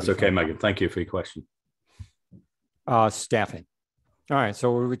 If that's okay, Megan. Thank you for your question. Staffing. All right.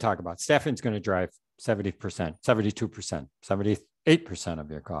 So what do we talk about? Staffing is going to drive 70%, 72%, 78%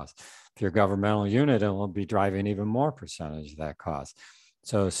 of your cost. If you're a governmental unit, it will be driving even more percentage of that cost.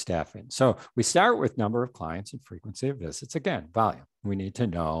 So staffing. So we start with number of clients and frequency of visits. Again, volume. We need to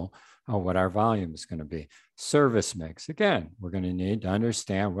know what our volume is going to be. Service mix. Again, we're going to need to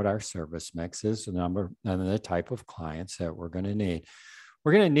understand what our service mix is, the number and the type of clients that we're going to need.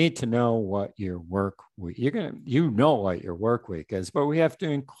 We're going to need to know what your work week, you know what your work week is, but we have to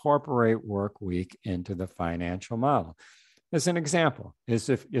incorporate work week into the financial model. As an example, is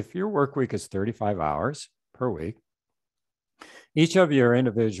if your work week is 35 hours per week, each of your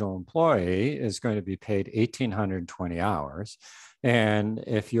individual employee is going to be paid 1,820 hours. And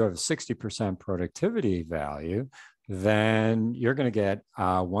if you have 60% productivity value, then you're going to get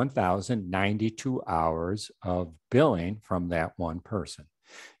 1,092 hours of billing from that one person.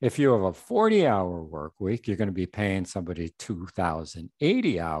 If you have a 40-hour work week, you're going to be paying somebody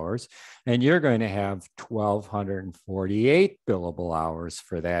 2,080 hours, and you're going to have 1,248 billable hours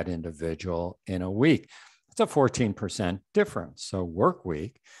for that individual in a week. It's a 14% difference. So work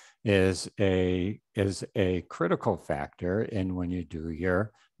week is a critical factor in when you do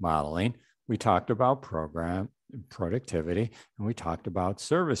your modeling. We talked about program productivity, and we talked about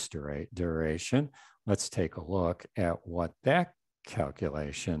service duration. Let's take a look at what that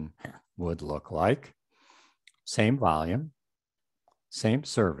calculation would look like. Same volume, same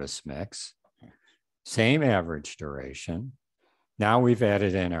service mix, same average duration. Now we've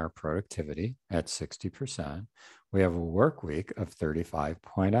added in our productivity at 60%. We have a work week of 5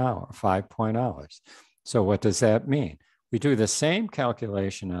 hours. So what does that mean? We do the same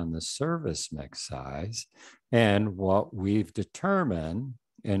calculation on the service mix size, and what we've determined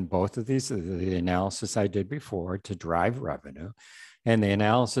in both of these, the analysis I did before to drive revenue, and the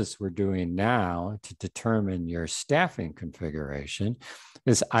analysis we're doing now to determine your staffing configuration,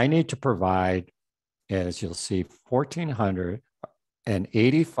 is I need to provide, as you'll see,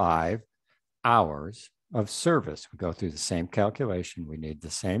 1,485 hours of service. We go through the same calculation. We need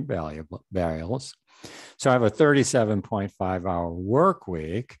the same variables. So I have a 37.5 hour work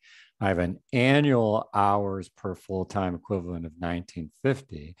week. I have an annual hours per full-time equivalent of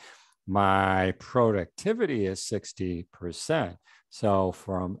 1950. My productivity is 60%. So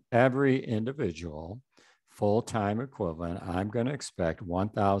from every individual full-time equivalent, I'm going to expect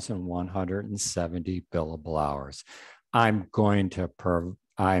 1,170 billable hours. I'm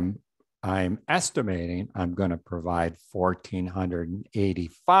estimating I'm going to provide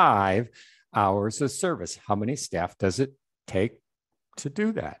 1,485 hours of service. How many staff does it take to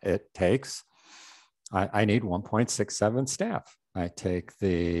do that? It takes, I need 1.67 staff. I take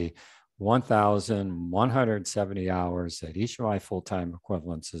the 1,170 hours that each of my full-time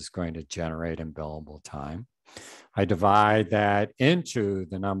equivalents is going to generate in billable time. I divide that into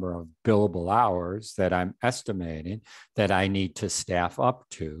the number of billable hours that I'm estimating that I need to staff up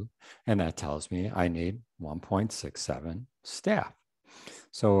to, and that tells me I need 1.67 staff.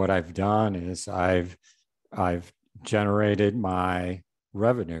 So what I've done is I've generated my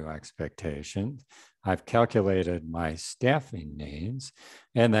revenue expectations. I've calculated my staffing needs,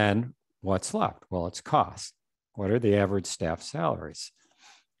 and then what's left? Well, it's cost. What are the average staff salaries?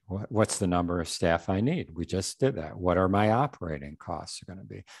 What's the number of staff I need? We just did that. What are my operating costs going to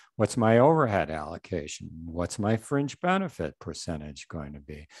be? What's my overhead allocation? What's my fringe benefit percentage going to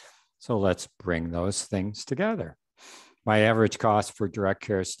be? So let's bring those things together. My average cost for direct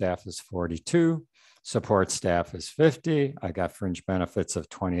care staff is 42. Support staff is 50. I got fringe benefits of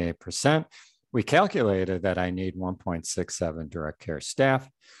 28%. We calculated that I need 1.67 direct care staff.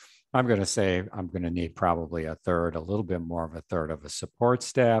 I'm going to say I'm going to need probably a third, a little bit more of a third of a support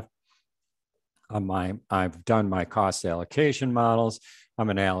staff. I've done my cost allocation models. I'm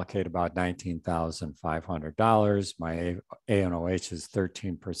going to allocate about $19,500. My ANOH is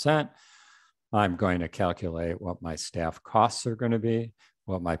 13%. I'm going to calculate what my staff costs are going to be,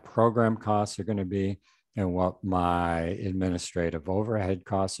 what my program costs are going to be. and what my administrative overhead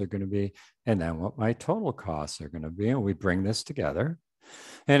costs are going to be, and then what my total costs are going to be. And we bring this together.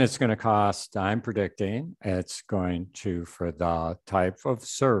 And it's going to cost, I'm predicting, it's going to, for the type of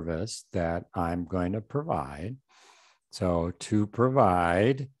service that I'm going to provide. So to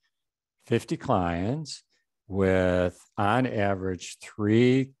provide 50 clients with on average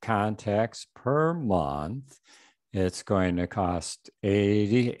 3 contacts per month, it's going to cost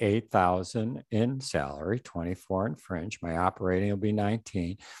 $88,000 in salary, 24 in fringe. My operating will be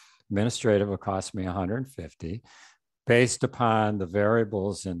 19. Administrative will cost me 150. Based upon the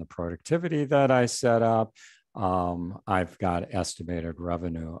variables in the productivity that I set up, I've got estimated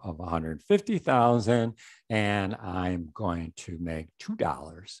revenue of 150,000, and I'm going to make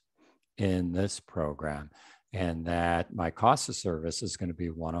 $2 in this program, and that my cost of service is going to be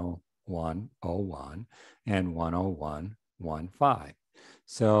 101.01 and 101.15.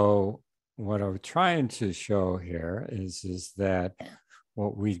 So what I'm trying to show here is that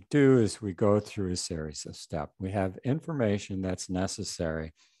what we do is we go through a series of steps. We have information that's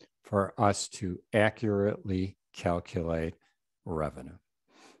necessary for us to accurately calculate revenue.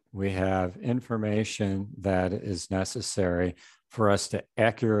 We have information that is necessary for us to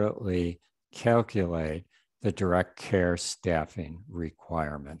accurately calculate the direct care staffing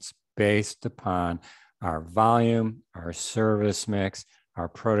requirements based upon our volume, our service mix, our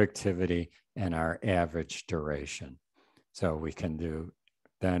productivity, and our average duration. So we can do,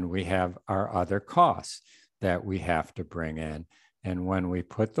 then we have our other costs that we have to bring in. And when we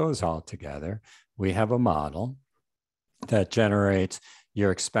put those all together, we have a model that generates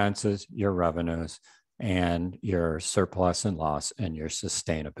your expenses, your revenues, and your surplus and loss, and your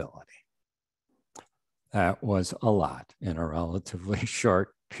sustainability. That was a lot in a relatively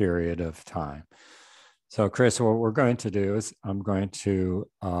short period of time. So Chris, what we're going to do is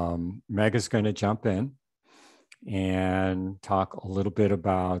Meg is going to jump in and talk a little bit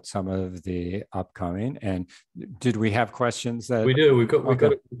about some of the upcoming. And did we have questions that we do? We've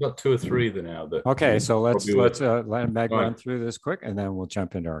got 2 or 3 now. That okay, so let's let Meg right. run through this quick, and then we'll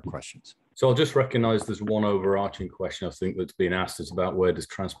jump into our questions. So I'll just recognize there's one overarching question I think that's been asked. It's about where does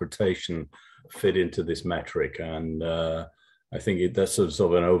transportation fit into this metric, and I think that's sort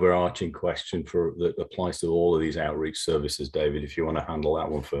of an overarching question that applies to all of these outreach services. David, if you want to handle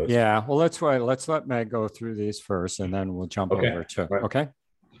that one first. Yeah, well, let's let Meg go through these first, and then we'll jump over to, right. Okay.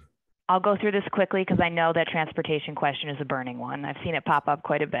 I'll go through this quickly because I know that transportation question is a burning one. I've seen it pop up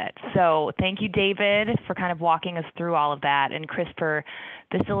quite a bit. So thank you, David, for kind of walking us through all of that, and Chris for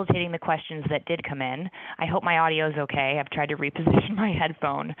facilitating the questions that did come in. I hope my audio is okay. I've tried to reposition my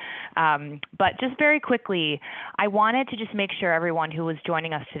headphone. But just very quickly, I wanted to just make sure everyone who was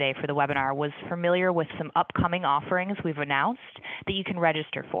joining us today for the webinar was familiar with some upcoming offerings we've announced that you can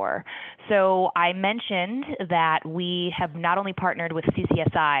register for. So I mentioned that we have not only partnered with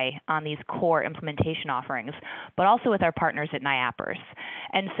CCSI on these core implementation offerings, but also with our partners at NIAPRS.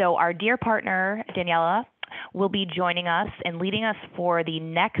 And so our dear partner, Daniela, will be joining us and leading us for the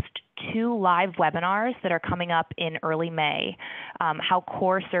next 2 live webinars that are coming up in early May. How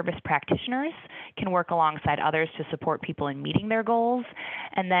core service practitioners can work alongside others to support people in meeting their goals,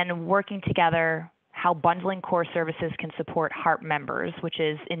 and then working together how bundling core services can support HARP members, which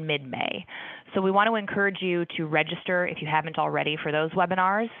is in mid-May. So we want to encourage you to register if you haven't already for those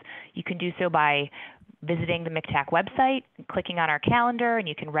webinars. You can do so by visiting the MCTAC website, clicking on our calendar, and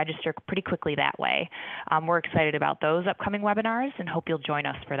you can register pretty quickly that way. We're excited about those upcoming webinars and hope you'll join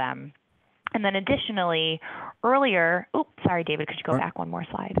us for them. And then additionally, earlier, sorry, David, could you go back one more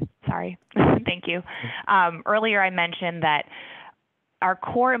slide? Sorry, thank you. Earlier I mentioned that our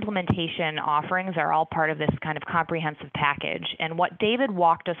core implementation offerings are all part of this kind of comprehensive package. And what David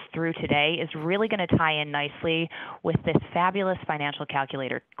walked us through today is really going to tie in nicely with this fabulous financial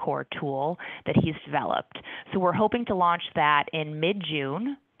calculator core tool that he's developed. So we're hoping to launch that in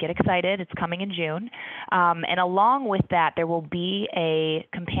mid-June. Get excited, it's coming in June. And along with that, there will be a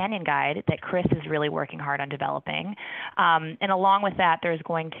companion guide that Chris is really working hard on developing. And along with that, there's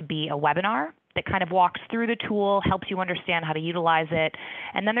going to be a webinar that kind of walks through the tool, helps you understand how to utilize it,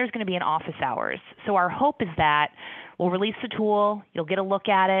 and then there's going to be an office hours. So our hope is that we'll release the tool, you'll get a look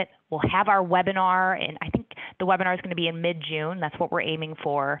at it, we'll have our webinar, and I think the webinar is going to be in mid-June. That's what we're aiming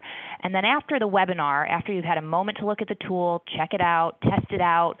for. And then after the webinar, after you've had a moment to look at the tool, check it out, test it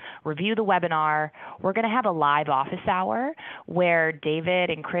out, review the webinar, we're going to have a live office hour where David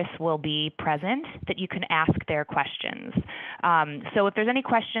and Chris will be present that you can ask their questions. So if there's any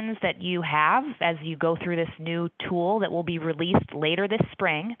questions that you have as you go through this new tool that will be released later this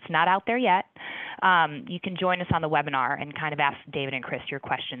spring, it's not out there yet, you can join us on the webinar and kind of ask David and Chris your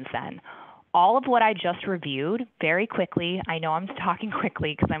questions then. all of what I just reviewed very quickly, I know I'm talking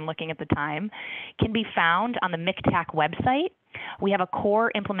quickly because I'm looking at the time, can be found on the MCTAC website. We have a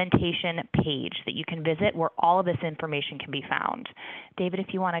core implementation page that you can visit where all of this information can be found. David,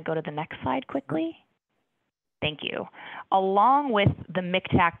 if you want to go to the next slide quickly. Thank you. Along with the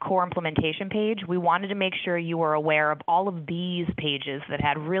MCTAC core implementation page, we wanted to make sure you were aware of all of these pages that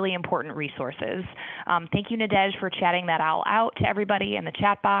had really important resources. Thank you, Nadej, for chatting that all out to everybody in the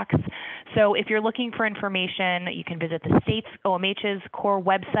chat box. So if you're looking for information, you can visit the state's OMH's core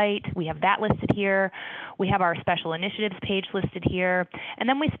website. We have that listed here. We have our special initiatives page listed here. And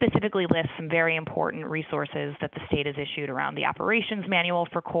then we specifically list some very important resources that the state has issued around the operations manual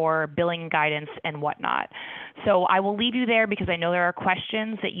for core, billing guidance, and whatnot. So I will leave you there because I know there are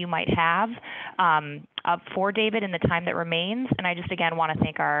questions that you might have for David in the time that remains. And I just, again, want to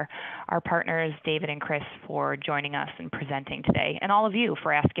thank our partners, David and Chris, for joining us and presenting today, and all of you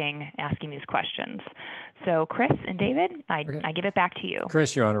for asking these questions. So Chris and David, I give it back to you.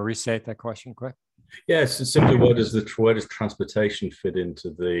 Chris, you want to restate that question quick? Yes, simply where does transportation fit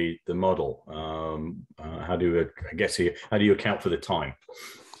into the model? How do you account for the time?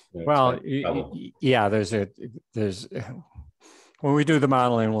 Well, yeah, there's when we do the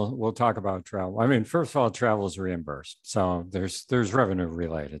modeling, we'll talk about travel. I mean, first of all, travel is reimbursed, so there's revenue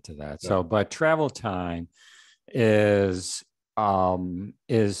related to that. So, but travel time is factored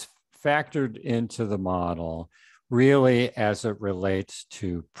into the model really as it relates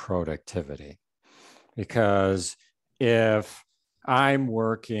to productivity, because if I'm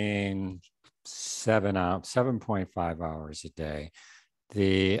working 7.5 hours a day,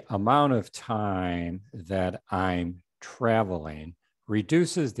 the amount of time that I'm traveling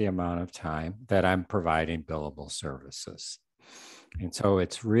reduces the amount of time that I'm providing billable services. And so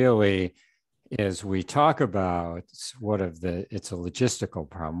it's really, as we talk about it's a logistical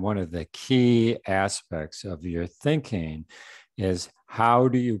problem. One of the key aspects of your thinking is how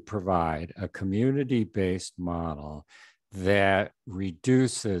do you provide a community-based model that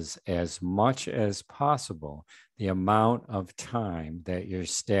reduces as much as possible the amount of time that your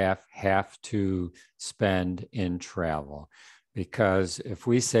staff have to spend in travel. Because if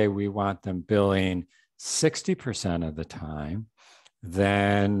we say we want them billing 60% of the time,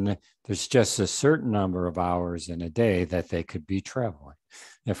 then there's just a certain number of hours in a day that they could be traveling.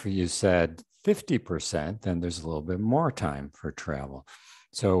 If you said 50%, then there's a little bit more time for travel.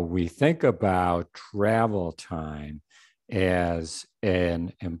 So we think about travel time as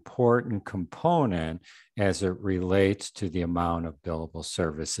an important component as it relates to the amount of billable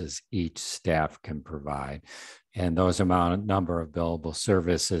services each staff can provide. And those number of billable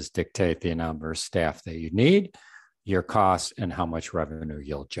services dictate the number of staff that you need, your costs, and how much revenue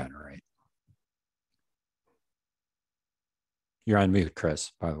you'll generate. You're on mute,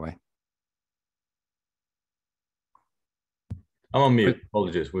 Chris, by the way. I'm on mute.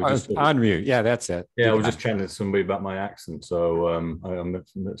 Apologies. We're just on mute. Yeah, that's it. Yeah, we're just chatting to somebody about my accent, so I'm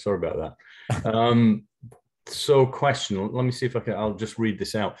sorry about that. So, question. Let me see if I can. I'll just read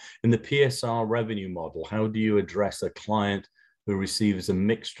this out. In the PSR revenue model, how do you address a client who receives a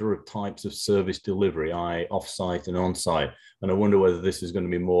mixture of types of service delivery, i.e., off-site and on-site? And I wonder whether this is going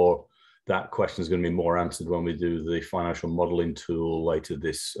to be more. That question is going to be more answered when we do the financial modeling tool later in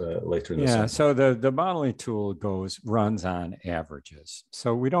the session. Yeah, so the modeling tool runs on averages.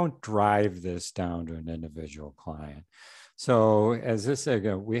 So we don't drive this down to an individual client. So as this said,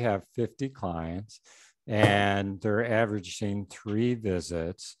 we have 50 clients and they're averaging 3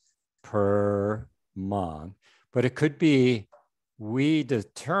 visits per month. But it could be we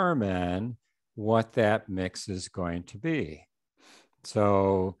determine what that mix is going to be.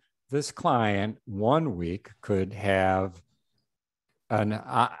 So this client 1 week could have an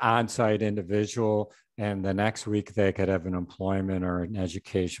on-site individual, and the next week they could have an employment or an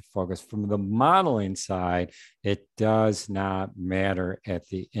education focus. From the modeling side, it does not matter at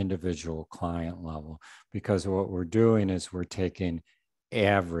the individual client level, because what we're doing is we're taking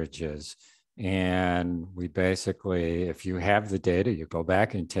averages. And we basically, if you have the data, you go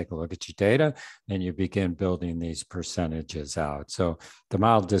back and take a look at your data and you begin building these percentages out. So the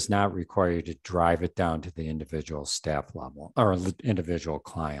model does not require you to drive it down to the individual staff level or individual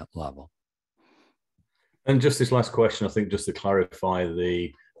client level. And just this last question, I think, just to clarify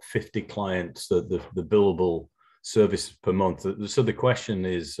the 50 clients, the billable service per month. So the question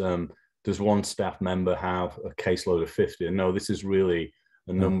is, does one staff member have a caseload of 50? And no, this is really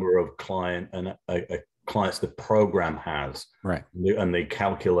a number of clients the program has, right? And the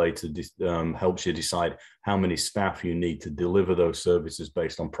calculator helps you decide how many staff you need to deliver those services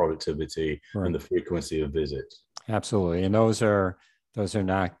based on productivity, right, and the frequency of visits. Absolutely, and those are these are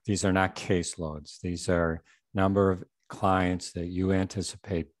not caseloads. These are number of clients that you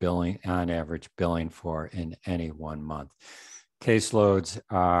anticipate billing, on average billing for in any 1 month. Caseloads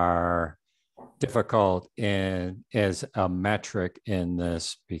are difficult as a metric in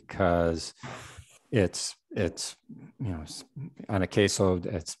this because it's on a caseload,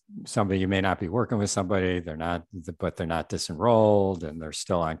 it's somebody, you may not be working with somebody, but they're not disenrolled and they're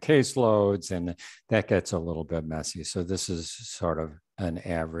still on caseloads, and that gets a little bit messy. So this is sort of an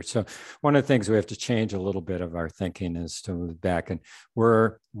average. So one of the things we have to change a little bit of our thinking is to move back, and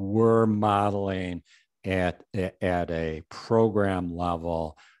we're modeling at a program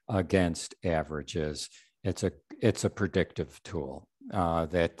level against averages. It's a predictive tool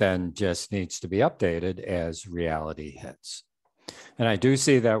that then just needs to be updated as reality hits. And I do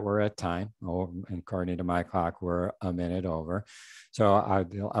see that we're at time. According to my clock, we're a minute over. So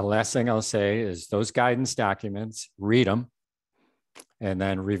the last thing I'll say is those guidance documents, read them and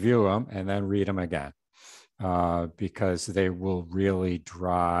then review them and then read them again, because they will really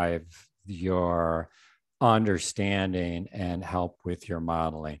drive your understanding and help with your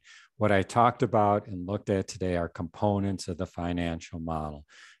modeling. What I talked about and looked at today are components of the financial model.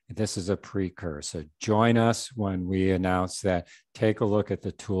 This is a precursor. Join us when we announce that. Take a look at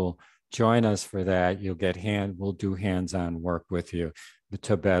the tool. Join us for that. We'll do hands-on work with you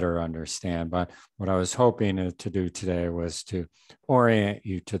to better understand. But what I was hoping to do today was to orient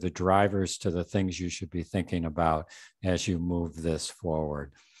you to the drivers, to the things you should be thinking about as you move this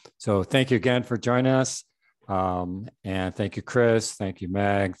forward. So thank you again for joining us. And thank you, Chris. Thank you,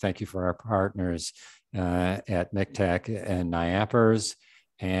 Meg. Thank you for our partners at MCTEC and NIAPRS.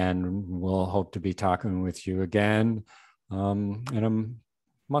 And we'll hope to be talking with you again in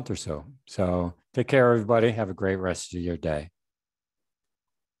a month or so. So take care, everybody. Have a great rest of your day.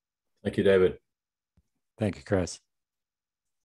 Thank you, David. Thank you, Chris.